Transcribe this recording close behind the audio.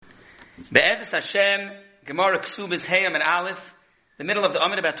Be'ezus Hashem, Gemara Kesubos Hayam and Aleph, the middle of the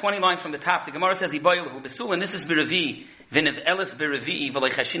Amid, about 20 lines from the top. The Gemara says, Iboyelhu Besul, and this is B'Revi, V'nev Elis B'Revi, V'lei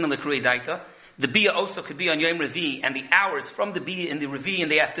Chashina L'Krui Daita. The Bia also could be on Yom Revi, and the hours from the Bia in the Revi in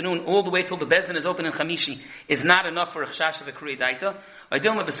the afternoon all the way till the Bezdin is open in Chamishi is not enough for a Chashash of a Kriyei Daita.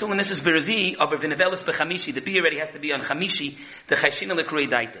 Idilma Besul, and this is B'Revi, aber V'nevelis B'Chamishi, the Bia already has to be on Chamishi, the Chashina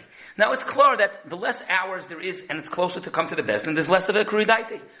L'Kriyei Daita. Now it's clear that the less hours there is, and it's closer to come to the Bezdin, there's less of a Kriyei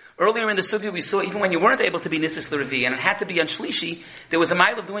Daita. Earlier in the Sugya we saw, even when you weren't able to be Nisis L'Revi, and it had to be on Shlishi, there was a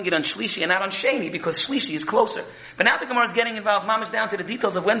mile of doing it on Shlishi and not on Sheni, because Shlishi is closer. But now the Gemara is getting involved, mamish down to the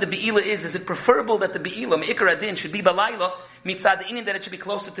details of when the Be'ila is. Is it preferable that the Be'ila, Me'ikar Adin, should be Balayla, mitzad the Inin, that it should be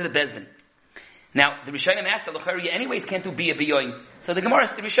closer to the Bezdin? Now, the Rishonim asked that L'chari anyways can't do Bia B'yoyim. So the Gemara,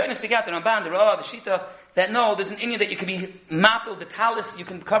 the Rishonim speak out, the Ramban, the Ra'ah, the Shita, that no, there's an Inyan that you can be mapil, the talis, you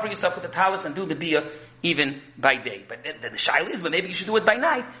can cover yourself with the talis and do the Bia even by day. But the Shaila is, but maybe you should do it by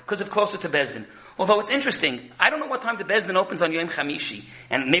night, because of closer to Bezdin. Although it's interesting, I don't know what time the Bezdin opens on Yom Chamishi,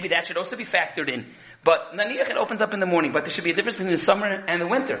 and maybe that should also be factored in. But Naniach, it opens up in the morning, but there should be a difference between the summer and the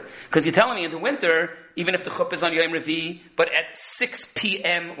winter. Because you're telling me in the winter, even if the chuppah is on Yom Revi, but at 6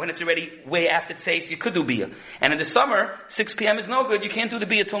 p.m., when it's already way after Tzeis, you could do Bia. And in the summer, 6 p.m. is no good, you can't do the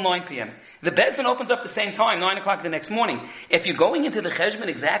Bia till 9 p.m. The Bezdin opens up the same time, 9 o'clock the next morning. If you're going into the cheshbon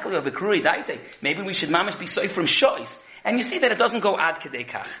exactly of a Kruri Daite, maybe we should mamish be soy from Shois. And you see that it doesn't go ad kedei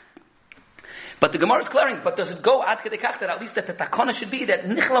kach. But the Gemara is clearing, but does it go ad kedei kach that at least that the takana should be, that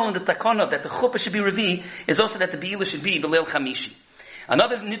nichlal in the takana, that the chuppah should be revi, is also that the beila should be b'leil chamishi.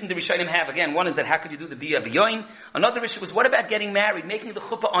 Another nidin the Rishonim have, again, one is that how could you do the bia b'yoin? Another issue was, what about getting married, making the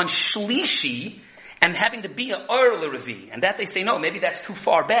chuppah on shlishi, and having the bia early revi? And that they say, no, maybe that's too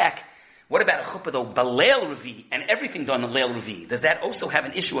far back. What about a chuppah though, b'leil revi, and everything done in leil revi? Does that also have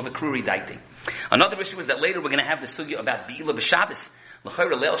an issue of a kruri daiti? Another issue is that later we're going to have the sugya about beila b'Shabbos.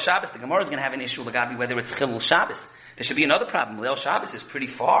 L'chayra Leil Shabbos, the Gemara is going to have an issue Lagabi whether it's Chilul Shabbos. There should be another problem. Leil Shabbos is pretty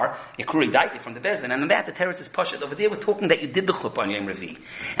far, Yakuri Daiti from the Bezdin, and on that the Teretz is Pashat. Over there we're talking that you did the Chuppah on Yom Revi,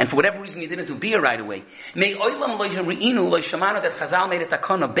 and for whatever reason you didn't do Bia right away. May Oilam Lo Re'inu Lo Shamana that Chazal made a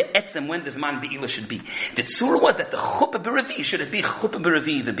takana be'etzem when the Zman Be'ila should be. The Tzura was that the Chuppah B'Revi, should it be Chuppah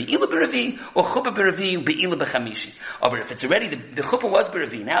B'Revi, the Be'ila B'Revi, or Chuppah B'Revi, Be'ila B'Chamishi? Or if it's already, the Chuppah was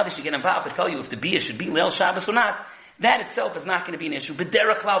B'Revi, now they should get involved to tell you if the Bia should be Leil Shabbos or not. That itself is not going to be an issue. But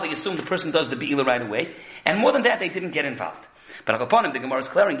derech klal, they assume the person does the be'ila right away. And more than that, they didn't get involved. But upon him, the Gemara is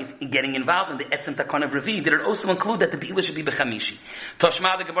clearing, if getting involved in the etzem takon of Revi, did it also include that the be'ila should be b'chamishi?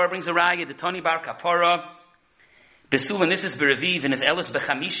 Toshma, the Gemara brings a raya, the Tani bar kapara, besul, and this is b'Revi, v'nef elis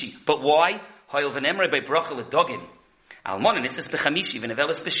b'chamishi. But why? Hoyel v'nemre by bracha l'dogim. Almon, and this is b'chamishi,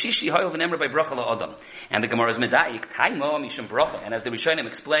 v'nevelis b'shishi, hoyel v'nemre by bracha la'odam. And the Gemara is medayik, taimo mishum bracha. And as the Rishonim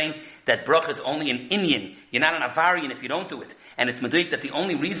explain, that bracha is only an inyan. You're not an avarian if you don't do it. And it's medayik that the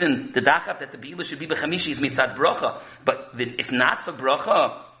only reason, the dachaf, that the be'ila should be b'chamishi is mitzad bracha. But if not for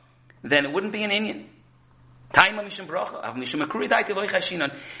bracha, then it wouldn't be an inyan. Taimo mishum bracha, av mishum akuri daiti loy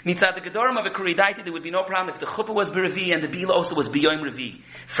chashinon. Mitzad the gedorim of akuri daiti, there would be no problem if the chuppah was b'revi and the be'ila also was b'yoyim revi.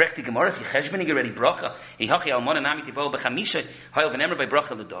 Frek the Gemara, if you cheshbenig already bracha, hihachi almona nami tibol b'chamisha, hoyel v'nemer by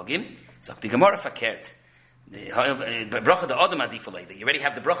bracha l'dogim. So the Gemara fakert. Bracha the Adam adifalei. You already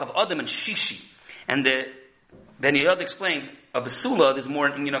have the bracha of Adam and Shishi. And then Yod explains, a basula, there's more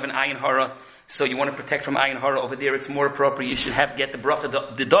of an ayin hara, so you want to protect from ayin hara over there, it's more appropriate, you should get the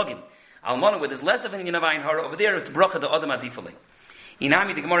bracha the dogim. Almana, where there's less of an inyan of ayin hara, over there it's bracha the Adam adifalei.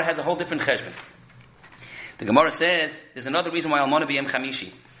 Inami, the Gemara has a whole different cheshbon. The Gemara says, there's another reason why Almana b'yem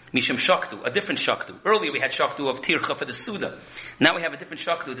chamishi. Mishum Shaktu, a different Shaktu. Earlier we had Shaktu of Tircha for the Suda. Now we have a different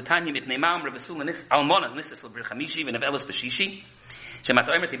Shaktu. The Tanya mit Neimam, Rebesul, and Almana, Nistas l'Chamishi, and Avelis b'Shishi. Shemat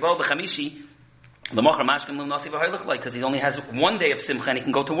Omer Tibol b'Chamishi, l'Mochar Mashkim l'Nasi v'Hoylech, because he only has one day of Simcha and he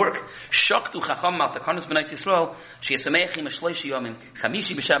can go to work. Shaktu Chacham Mal Takanus b'Nais Yisrael, Sheyasameichim Ashloishi Yomim,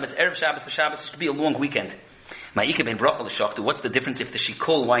 Chamishi b'Shabbos, Erev Shabbos b'Shabbos, it should be a long weekend. Ma'ike ben bracha l'shaktu. What's the difference if the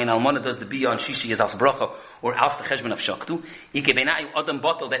shikol, why an almana does the biyah on shishi is als bracha, or als the cheshbon of shaktu? Ike benayu adam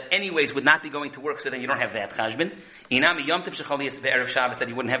batal, that anyways would not be going to work, so then you don't have that cheshbon. Inami yomtiv shechaliyas ve'erev Shabbos, that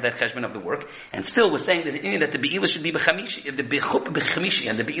you wouldn't have that cheshbon of the work. And still we're saying that the be'ila should be b'chamishi, the be'chup b'chamishi,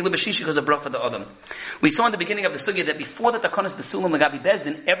 and the be'ila b'shishi because of bracha the adam. We saw in the beginning of the sugya that before the takanas b'sulam l'gabi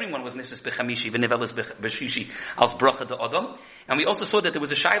bezdin, everyone was nishas b'chamishi, v'nevelis b'shishi, als bracha the adam. And we also saw that there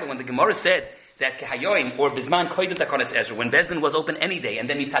was a shayla when the Gemara said that kehayoim or bizman koydem takanas Ezra, when Bezdin was open any day, and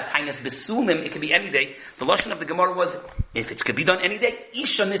then mitzat tainas besumim, it could be any day. The lashon of the Gemara was, if it could be done any day,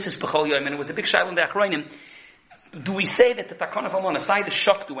 isha nisis b'chol yoim, and it was a big shayla in the Achronim. do we say that the Takon of Almon, aside the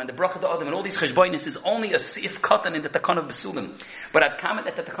Shaktu and the Bracha of the Adam and all these Cheshbonis is only a Sif Katan in the Takon of Besulim? But I'd comment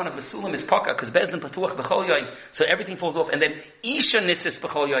that the Takon of Besulim is Paka, because Bezdin Patuach B'chol Yoyim, so everything falls off. And then Isha Nisis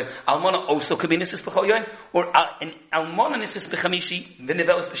B'chol Yoyim, Almona also could be Nisis B'chol Yoyim, or Almona Nisis B'chamishi, the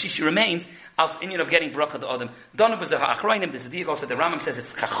Nevelis B'shishi remains, as in of getting Bracha of the Adam. Donna B'zah Achrayim, this is the also the Rambam says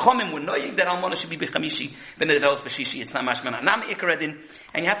it's Chachomim, we're knowing that Almona should be B'chamishi, the Nevelis B'shishi, it's not Mashmana. Nam Ikaradin,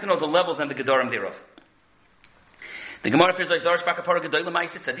 and you have to know the levels and the Gedorim thereof. The Gemara says, "Darish bakapara gedolim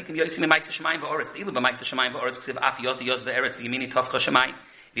ma'aser tzadikim yosim ma'aser shemayim va'oretz." Ilu b'ma'aser shemayim va'oretz ksiv af yot yos va'eretz v'yimini tavcha shemayim.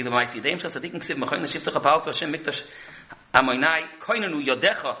 Ilu b'ma'aser yedem shel tzadikim ksiv mechoyin l'shivtach apalto Hashem mikdash amoinai koinenu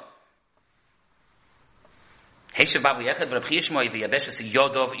yodecha. Heishav babu yechad v'rab chiyishmoi v'yabeshes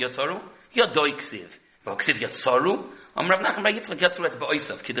yodov yotzaru yodoi ksiv v'ksiv yotzaru. Rav Nachman bar Yitzchak Yatzu etz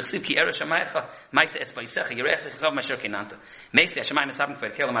ba'oisav ki d'chsiv ki eresh shamaycha ma'aser etz ba'oisecha yerech l'chav masher kenanta meisli hashamayim esabim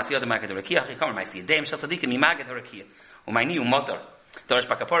kver kelo ma'as yodem maged harakiya chikamar ma'aser yedem shel tzadikim imaged harakiya umayni umotar dorish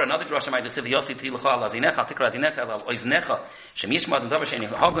bakapora another drush shamayim d'siv yosi tlilucha al azinecha tikra azinecha al oiznecha shem yishma adam davar she'eni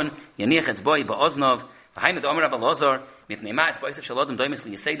hagon yanich etz boi ba'oznov v'hainu d'omer Rabbi Elazar mipnei ma etz ba'oisav shel adam doimis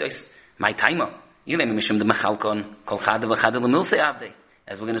li'yiseidos my taima yilem mishum d'mechalkon kol chada v'chada l'milsei avdei.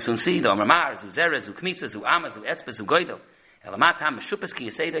 As we're going to soon see, the Omer Mar, Zu Zereh, Zu Kmitza, Zu Amma, Zu Etzbe, Zu Goydel. Elamat Ham, Meshupas Ki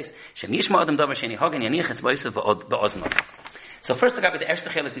Yiseidos, Shem Yishma Adam Davar Sheni Hagen, Yanich Etz Boisav Be'oznov. So first the Eshta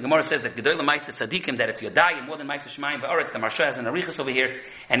Chelik, the Gemara says that Gedoyle Ma'aser Tzadikim, that it's Yodayim, more than Ma'aser Shemayim Ba'oretz. The Marsha has an Arichas over here,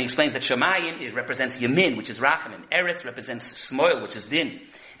 and he explains that Shemayim represents Yamin, which is Rachamim. Eretz represents Smoil, which is Din.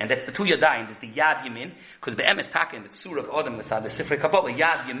 And that's the two Yadayim, there's the Yad Yamin, because the Emes Taka in the Surah of Adam, the Sifrei Kabbalah,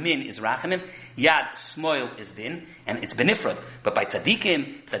 Yad Yamin is Rachamim, Yad Smoil is Din, and it's Benifrod. But by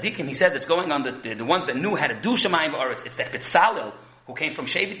Tzadikim, he says it's going on the ones that knew how to do Shemayim Ba'oretz. It's that Betzalel, who came from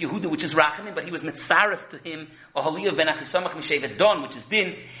Shevet Yehuda, which is Rachamim, but he was Mitzaref to him, Ohaliyav ben Achisamach Mishevet Don, which is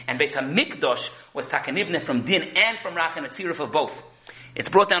Din, and Beis HaMikdosh was Takanivne from Din and from Rachamim, a tziruf of both. It's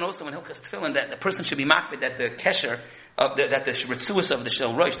brought down also in Hilchas Tefillin that the person should be makbid that the kesher that the ritzuas of the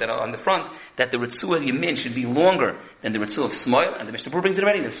shel rosh that are on the front, that the ritzuah yamin should be longer than the ritzuah of smoil, and the Mishnah Berurah brings it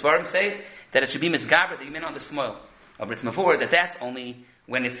already. The Svarim say that it should be misgaber the yamin on the smoil of Ritz Mavor, that's only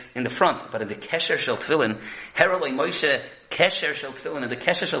when it's in the front, but in the kesher shel tefillin, herolei Moshe kesher shel tefillin, and the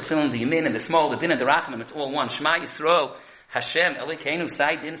kesher shel tefillin, the yamin and the small, the din and the rachamim, it's all one. Shema Yisrael Hashem Elokeinu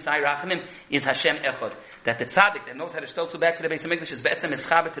Sai Din Sai Rachamim is Hashem Echad. That the tzaddik that knows how to stolzu back to the Beis HaMikdash is be'etzem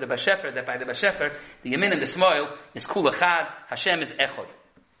eschabet to the Bashefer, that by the Bashefer, the Yamin and the Smoil is Kul Echad, Hashem is Echad.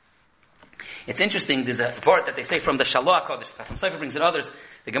 It's interesting, there's a word that they say from the Shalom HaKodesh, Chasam Sofer brings it others.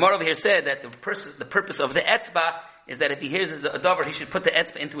 The Gemara over here said that the purpose of the etzba is that if he hears a davar, he should put the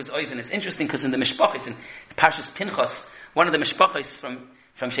etzba into his eyes. And it's interesting because in the Mishpachos, in Parshas Pinchas, one of the Mishpachos from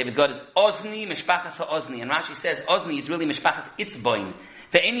Shevet God is Ozni Mishpachas HaOzni. And Rashi says Ozni is really Mishpachat Itzboin.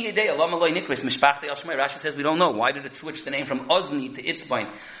 Ve'eni yedei Elam Eloi Nikris Mishpachta El Shmei. Rashi says we don't know. Why did it switch the name from Ozni to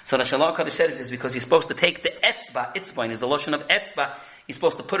Itzboin? So the Shalom HaKodesh says is because he's supposed to take the etzba, Itzboin is the Lashon of etzba, he's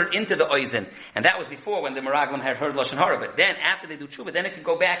supposed to put it into the oizen. And that was before when the Meraglim had heard Lashon Hara. But then after they do tshuva, then it can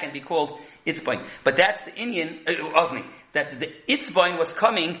go back and be called Itzboin. But that's the Inyan, Ozni. That the Itzboin was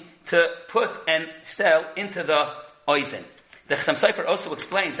coming to put and sell into the oizen. The Chasam Sofer also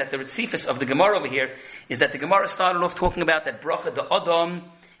explains that the Ritzifus of the Gemara over here is that the Gemara started off talking about that bracha the Adam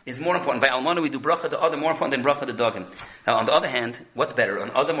is more important. By Almana we do bracha the Adam more important than bracha the Dogim. Now on the other hand, what's better,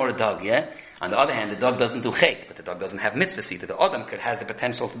 an Adam or a dog, yeah? On the other hand, the dog doesn't do chait, but the dog doesn't have mitzvah seed. The Adam has the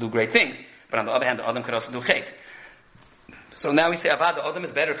potential to do great things, but on the other hand, the Adam could also do chait. So now we say, Avad, the Adam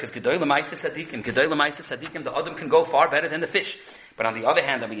is better because Gedoyle Ma'aser Sadikim, the Adam can go far better than the fish. But on the other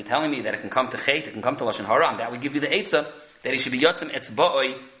hand, are you telling me that it can come to chait, it can come to Lashon Hara, and that would give you the Eitzah, that he should be yotzim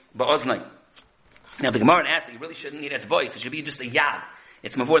etzba'oi ba'oznai. Now the Gemara asks that you really shouldn't need etzba'oi, it should be just a yad.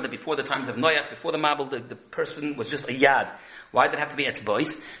 It's mavor that before the times of Noach, before the Mabel, the person was just a yad. Why did it have to be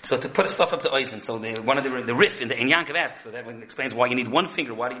etzba'oi? So to put stuff up the oizen. So one of the riff in Yankov asks, so that explains why you need one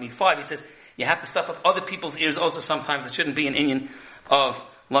finger, why do you need five? He says, you have to stuff up other people's ears also sometimes. It shouldn't be an inyan of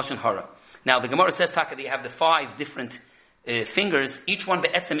Lashon Hara. Now the Gemara says, Taka, that you have the 5 different fingers. Each one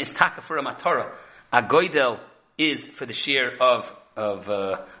be'etzem is Taka for a matara. A goydel is for the shear of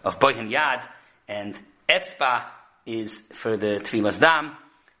bohin yad, and etzba is for the tfilas dam.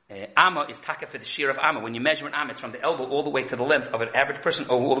 Amma is taka for the shear of amma. When you measure an amma, it's from the elbow all the way to the length of an average person,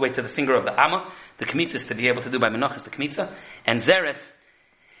 or all the way to the finger of the amma. The kmitza is to be able to do by menachas the kmitza. And zeres,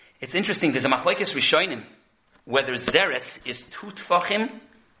 it's interesting, there's a machlekes rishonim, whether zeres is 2 tfachim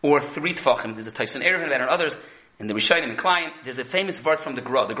or 3 tfachim. There's a Tyson Erevin that and others. in the Rishonim and Klein, there's a famous word from the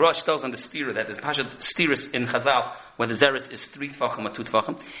Gra. The Gra tells on the stira that there's Pasha stiris in Chazal, where the zeres is 3 tvachim or 2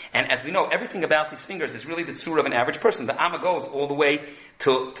 tvachim. And as we know, everything about these fingers is really the tzura of an average person. The amma goes all the way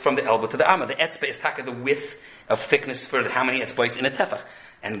from the elbow to the amma. The etzba is taka the width of thickness for how many etzbais in a tefach.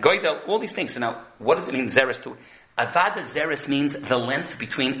 And goydel, all these things. So now, what does it mean, zeres to? Avada zeres means the length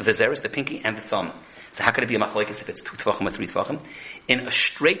between the zeres, the pinky, and the thumb. So how could it be a machlokes if it's 2 tvachim or 3 tvachim? In a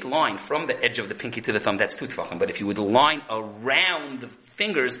straight line from the edge of the pinky to the thumb, that's 2 tvachim. But if you would line around the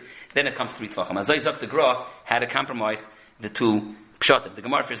fingers, then it comes 3 tvachim. Azayzak the Gra had to compromise the two pshatim. The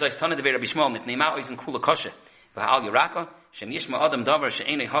Gemara for Zayz Tana de Rabbi Shmuel nitneima oizen kula kasha v'al yaraka shem yishma adam davar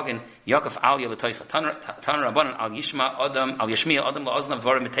she'enei hagen yakaf al yalatoicha Tana Rabbanan al yashmiya adam la'oznav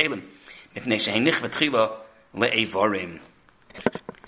varim metelim mipnei she'enich v'tchila le'evarim.